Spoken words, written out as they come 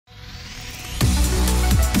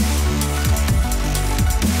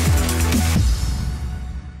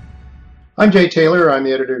I'm Jay Taylor. I'm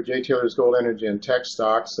the editor of Jay Taylor's Gold Energy and Tech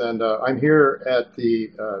Stocks, and I'm here at the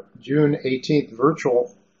June 18th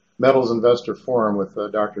Virtual Metals Investor Forum with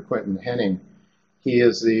Dr. Quinton Hennigh. He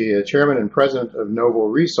is the chairman and president of Novo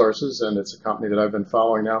Resources, and it's a company that I've been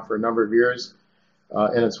following now for a number of years,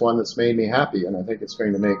 and it's one that's made me happy, and I think it's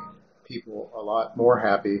going to make people a lot more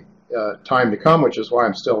happy time to come, which is why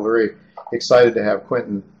I'm still very excited to have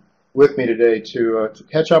Quinton with me today to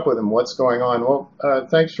catch up with him. What's going on? Well,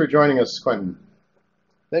 thanks for joining us, Quinton.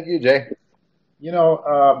 Thank you, Jay. You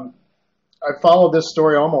know, I followed this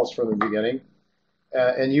story almost from the beginning,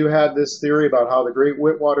 and you had this theory about how the Great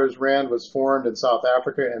Witwatersrand was formed in South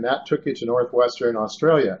Africa, and that took you to northwestern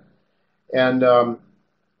Australia. And,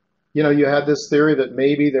 you know, you had this theory that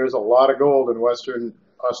maybe there's a lot of gold in Western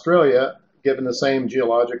Australia, given the same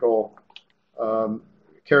geological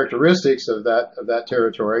characteristics of that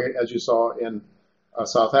territory as you saw in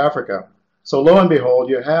South Africa. So lo and behold,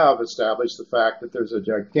 you have established the fact that there's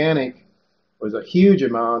a huge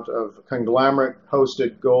amount of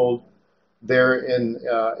conglomerate-hosted gold there in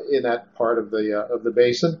that part of the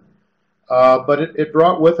basin. But it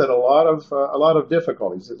brought with it a lot of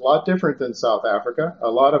difficulties. It's a lot different than South Africa, a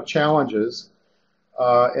lot of challenges,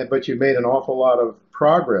 but you made an awful lot of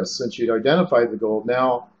progress since you'd identified the gold.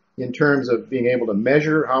 Now, in terms of being able to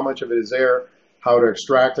measure how much of it is there, how to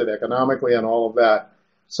extract it economically, and all of that.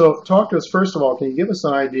 So talk to us, first of all, can you give us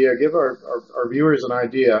an idea, give our viewers an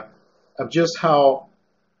idea of just how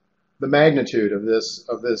the magnitude of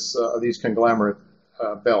these conglomerate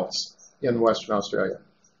belts in Western Australia?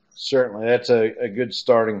 Certainly, that's a good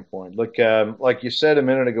starting point. Look, like you said a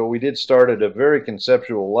minute ago, we did start at a very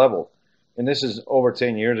conceptual level, and this is over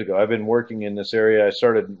 10 years ago. I've been working in this area. I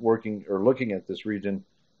started working or looking at this region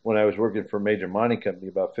when I was working for a major mining company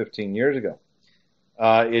about 15 years ago.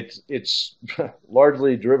 It's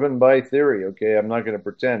largely driven by theory, okay? I'm not going to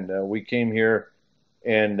pretend. We came here,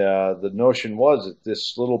 and the notion was that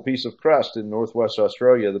this little piece of crust in northwest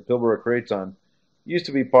Australia, the Pilbara Craton, used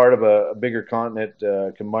to be part of a bigger continent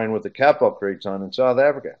combined with the Capel Craton in South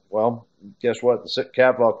Africa. Well, guess what? The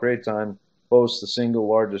Capel Craton boasts the single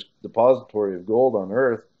largest depository of gold on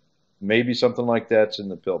Earth. Maybe something like that's in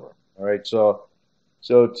the Pilbara. All right, so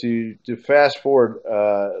to fast forward,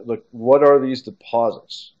 look, what are these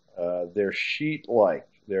deposits? They're sheet-like.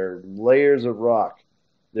 They're layers of rock.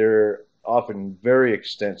 They're often very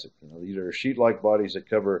extensive. You know, these are sheet-like bodies that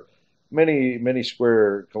cover many, many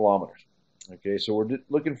square kilometers. Okay, so we're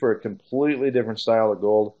looking for a completely different style of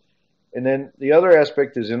gold. And then the other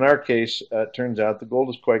aspect is, in our case, it turns out the gold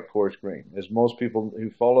is quite coarse-grained. As most people who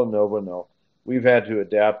follow Novo know, we've had to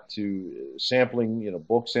adapt to sampling,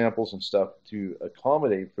 bulk samples and stuff to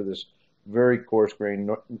accommodate for this very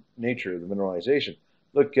coarse-grained nature of the mineralization.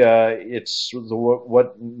 Look, it's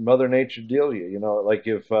what Mother Nature deals you. You know, like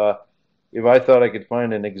if I thought I could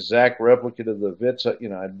find an exact replicate of the Wits,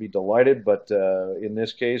 I'd be delighted. But in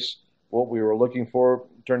this case, what we were looking for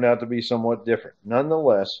turned out to be somewhat different.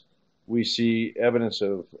 Nonetheless, we see evidence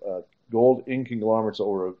of gold in conglomerates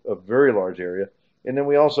over a very large area. And then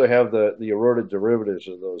we also have the eroded derivatives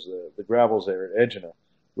of those, the gravels there at Egina,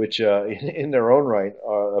 which in their own right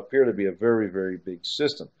appear to be a very, very big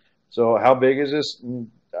system. So how big is this?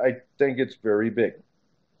 I think it's very big.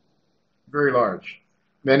 Very large.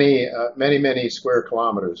 Many square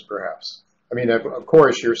kilometers, perhaps. I mean, of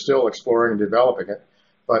course, you're still exploring and developing it,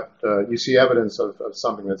 but you see evidence of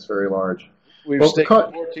something that's very large. We've staked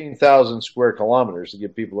 14,000 square kilometers to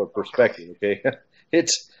give people a perspective, okay?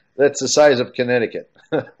 That's the size of Connecticut.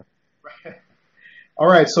 All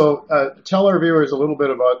right, so tell our viewers a little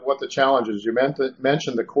bit about what the challenge is. You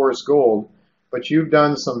mentioned the coarse gold, but you've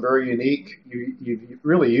done some very unique, you've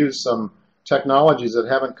really used some technologies that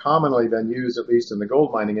haven't commonly been used, at least in the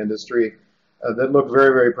gold mining industry, that look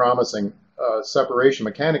very, very promising. Separation,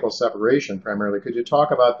 mechanical separation primarily. Could you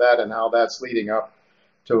talk about that and how that's leading up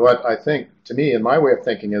to what I think, to me, in my way of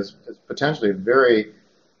thinking, is potentially a very,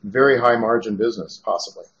 very high margin business,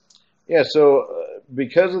 possibly? Yeah, so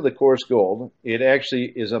because of the coarse gold, it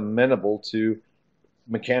actually is amenable to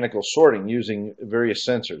mechanical sorting using various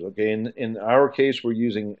sensors. Okay, in our case, we're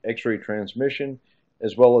using X-ray transmission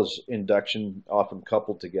as well as induction, often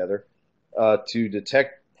coupled together, to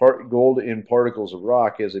detect gold in particles of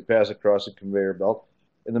rock as they pass across a conveyor belt,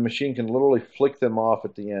 and the machine can literally flick them off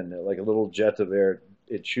at the end, like a little jet of air.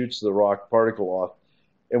 It shoots the rock particle off.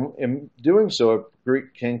 And in doing so,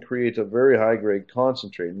 it can create a very high-grade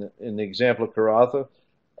concentrate. In the example of Karratha,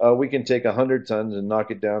 we can take 100 tons and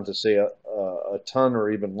knock it down to, say, a ton or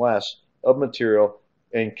even less of material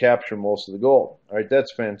and capture most of the gold. All right,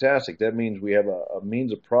 that's fantastic. That means we have a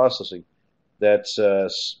means of processing that's,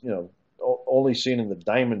 only seen in the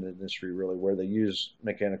diamond industry, really, where they use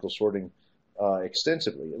mechanical sorting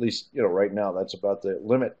extensively. At least, right now, that's about the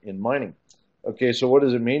limit in mining. Okay, so what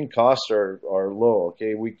does it mean? Costs are low.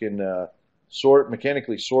 Okay, we can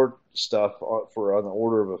mechanically sort stuff for on the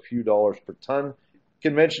order of a few dollars per ton.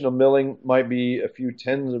 Conventional milling might be a few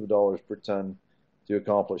tens of dollars per ton to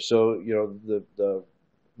accomplish. So, the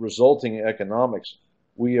resulting economics,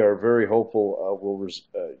 we are very hopeful will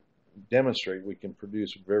demonstrate we can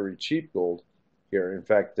produce very cheap gold here. In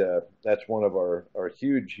fact, that's one of our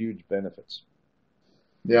huge, huge benefits.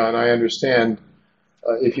 Yeah, and I understand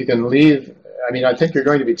if you can leave, I mean, I think you're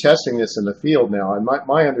going to be testing this in the field now. And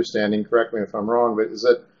my understanding, correct me if I'm wrong, but is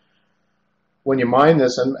that when you mine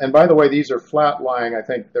this, and by the way, these are flat lying, I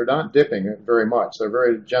think they're not dipping very much. They're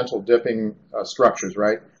very gentle dipping structures,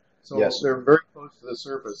 right? So yes, they're very close to the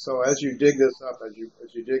surface. So as you dig this up, as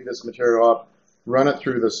you dig this material up, run it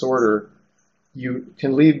through the sorter, you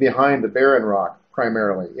can leave behind the barren rock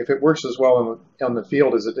primarily. If it works as well on the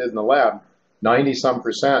field as it did in the lab,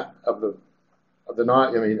 90-some% of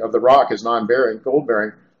the rock is non-bearing, gold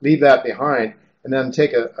bearing. Leave that behind, and then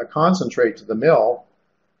take a concentrate to the mill,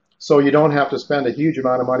 so you don't have to spend a huge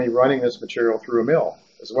amount of money running this material through a mill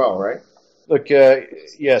as well, right? Look,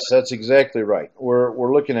 yes, that's exactly right.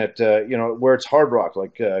 We're looking at where it's hard rock,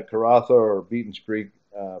 like Karratha or Beaton's Creek,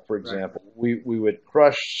 for example. Right. We would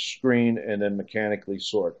crush, screen, and then mechanically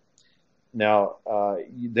sort. Now,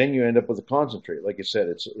 then you end up with a concentrate. Like I said,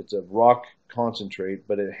 it's a rock concentrate,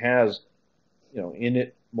 but it has, in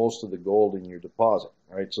it most of the gold in your deposit,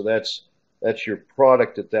 right? So that's your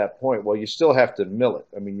product at that point. Well, you still have to mill it.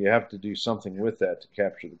 I mean, you have to do something with that to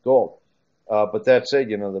capture the gold. But that said,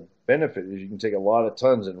 the benefit is you can take a lot of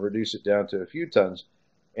tons and reduce it down to a few tons,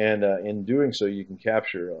 and in doing so, you can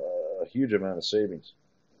capture a huge amount of savings.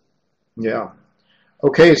 Yeah.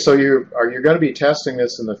 Okay, so you're going to be testing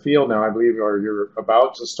this in the field now, I believe, or you're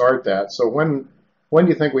about to start that. So when do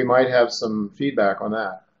you think we might have some feedback on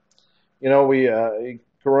that?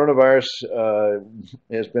 Coronavirus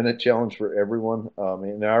has been a challenge for everyone.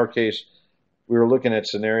 In our case, we were looking at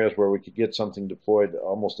scenarios where we could get something deployed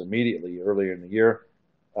almost immediately earlier in the year.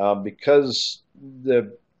 Because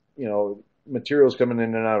the materials coming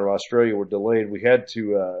in and out of Australia were delayed, we had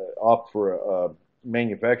to opt for a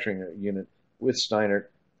manufacturing unit with Steinert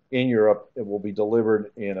in Europe. It will be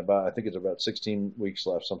delivered in I think it's about 16 weeks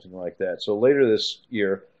left, something like that. So later this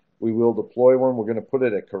year, we will deploy one. We're going to put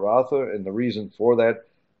it at Karratha, and the reason for that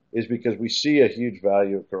is because we see a huge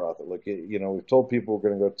value at Karratha. Look, we've told people we're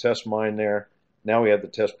going to go test mine there. Now we have the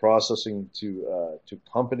test processing to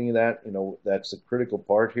accompany that. That's the critical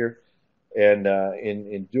part here. And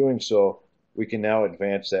in doing so, we can now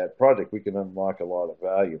advance that project. We can unlock a lot of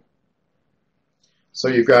value. So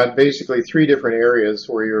you've got basically 3 different areas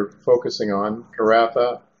where you're focusing on.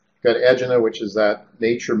 Karratha, you've got Egina, which is that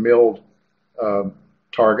nature milled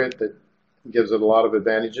target that gives it a lot of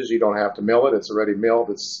advantages. You don't have to mill it. It's already milled.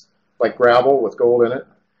 It's like gravel with gold in it.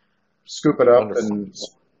 Scoop it up. Wonderful.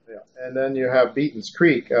 And then you have Beaton's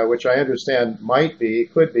Creek, which I understand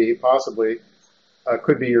could be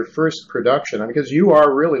your first production. Because you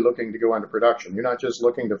are really looking to go into production. You're not just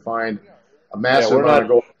looking to find a massive amount of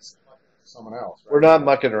gold for someone else. Right? We're not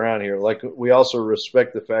mucking around here. Like, we also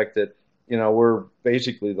respect the fact that, we're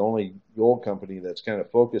basically the only gold company that's kind of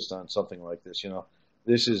focused on something like this.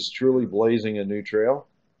 This is truly blazing a new trail.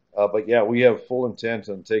 But yeah, we have full intent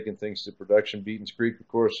on taking things to production. Beaton's Creek, of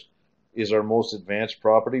course, is our most advanced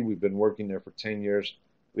property. We've been working there for 10 years.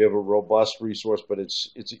 We have a robust resource, but it's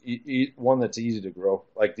one that's easy to grow.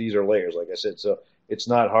 Like, these are layers, like I said. So it's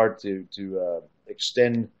not hard to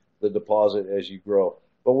extend the deposit as you grow.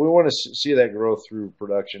 But we want to see that grow through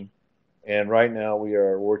production. And right now we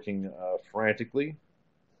are working frantically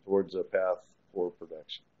towards a path for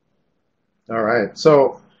production. All right.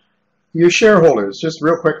 So your shareholders, just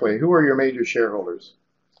real quickly, who are your major shareholders?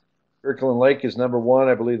 Kirkland Lake is number 1.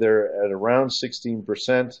 I believe they're at around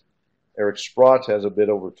 16%. Eric Sprott has a bit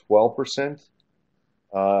over 12%.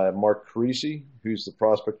 Mark Creasy, who's the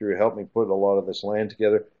prospector who helped me put a lot of this land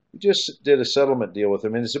together, we just did a settlement deal with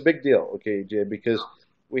him, and it's a big deal, okay, Jay, because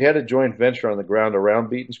we had a joint venture on the ground around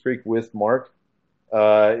Beaton's Creek with Mark,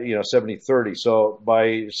 70-30. So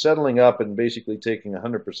by settling up and basically taking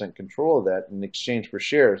 100% control of that in exchange for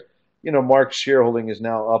shares, Mark's shareholding is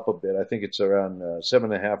now up a bit. I think it's around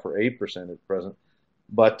 7.5 or 8% at present.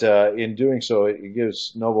 But in doing so, it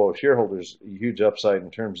gives Novo shareholders a huge upside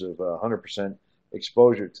in terms of 100%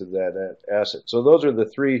 exposure to that asset. So those are the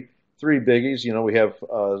three biggies. We have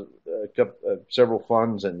several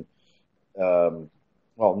funds, and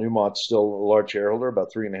Newmont's still a large shareholder,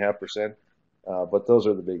 about 3.5%. But those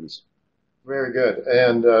are the biggies. Very good.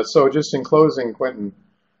 And so, just in closing, Quinton,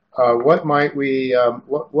 what might we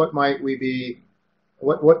what might we be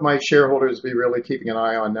what might shareholders be really keeping an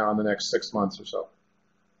eye on now in the next 6 months or so?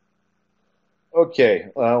 Okay,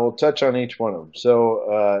 we'll touch on each one of them.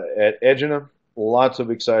 So at Egina, lots of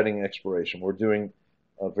exciting exploration. We're doing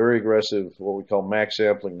a very aggressive, what we call max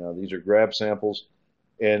sampling now. These are grab samples,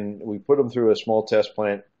 and we put them through a small test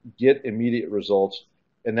plant, get immediate results,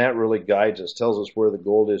 and that really guides us, tells us where the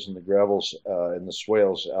gold is in the gravels and the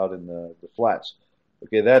swales out in the flats.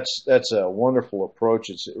 Okay, that's a wonderful approach.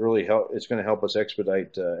 It's going to help us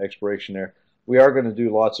expedite exploration there. We are going to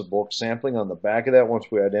do lots of bulk sampling on the back of that once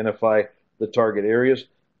we identify the target areas.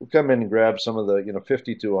 We'll come in and grab some of the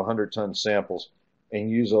 50 to 100 ton samples and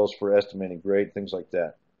use those for estimating grade, things like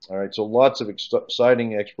that. All right, so lots of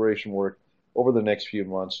exciting exploration work over the next few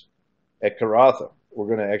months. At Karratha, we're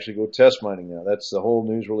going to actually go test mining now. That's the whole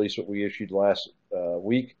news release that we issued last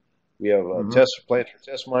week. We have test plans for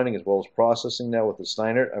test mining as well as processing now with the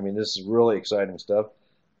Steiner. I mean, this is really exciting stuff.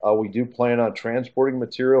 We do plan on transporting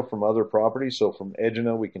material from other properties. So from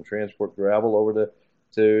Egina, we can transport gravel over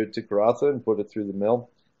to Karratha and put it through the mill.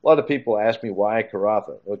 A lot of people ask me why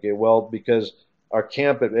Karratha. Okay, well, because our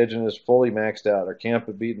camp at Egina is fully maxed out. Our camp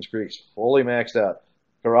at Beaton's Creek is fully maxed out.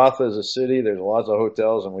 Karratha is a city. There's lots of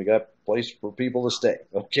hotels, and we got place for people to stay.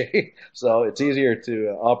 Okay, so it's easier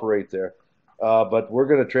to operate there. But we're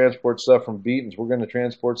going to transport stuff from Beaton's. We're going to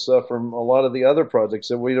transport stuff from a lot of the other projects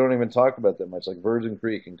that we don't even talk about that much, like Virgin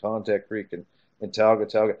Creek and Contact Creek and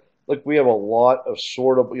Talga. Look, we have a lot of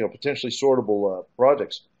potentially sortable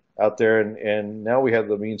projects out there, and now we have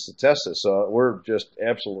the means to test this. So we're just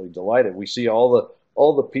absolutely delighted. We see all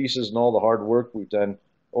the pieces and all the hard work we've done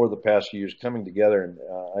over the past few years coming together, and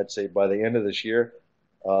I'd say by the end of this year,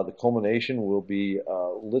 the culmination will be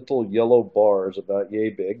little yellow bars about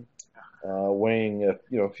yay big, weighing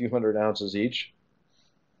a few hundred ounces each,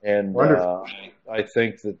 and I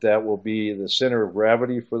think that will be the center of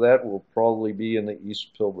gravity for that. Will probably be in the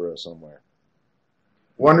East Pilbara somewhere.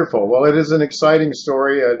 Wonderful. Well, it is an exciting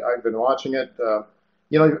story. I've been watching it.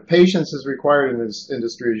 Patience is required in this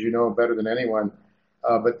industry, as you know, better than anyone.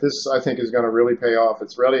 But this, I think, is going to really pay off.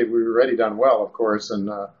 We've already done well, of course, and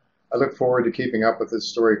I look forward to keeping up with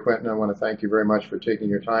this story, Quinton. I want to thank you very much for taking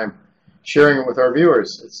your time, sharing it with our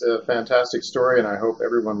viewers. It's a fantastic story, and I hope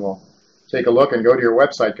everyone will take a look and go to your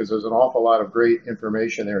website because there's an awful lot of great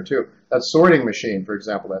information there, too. That sorting machine, for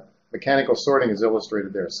example, that mechanical sorting is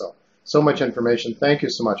illustrated there. So much information. Thank you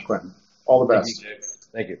so much, Quinton. All the best.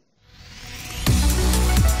 Thank you.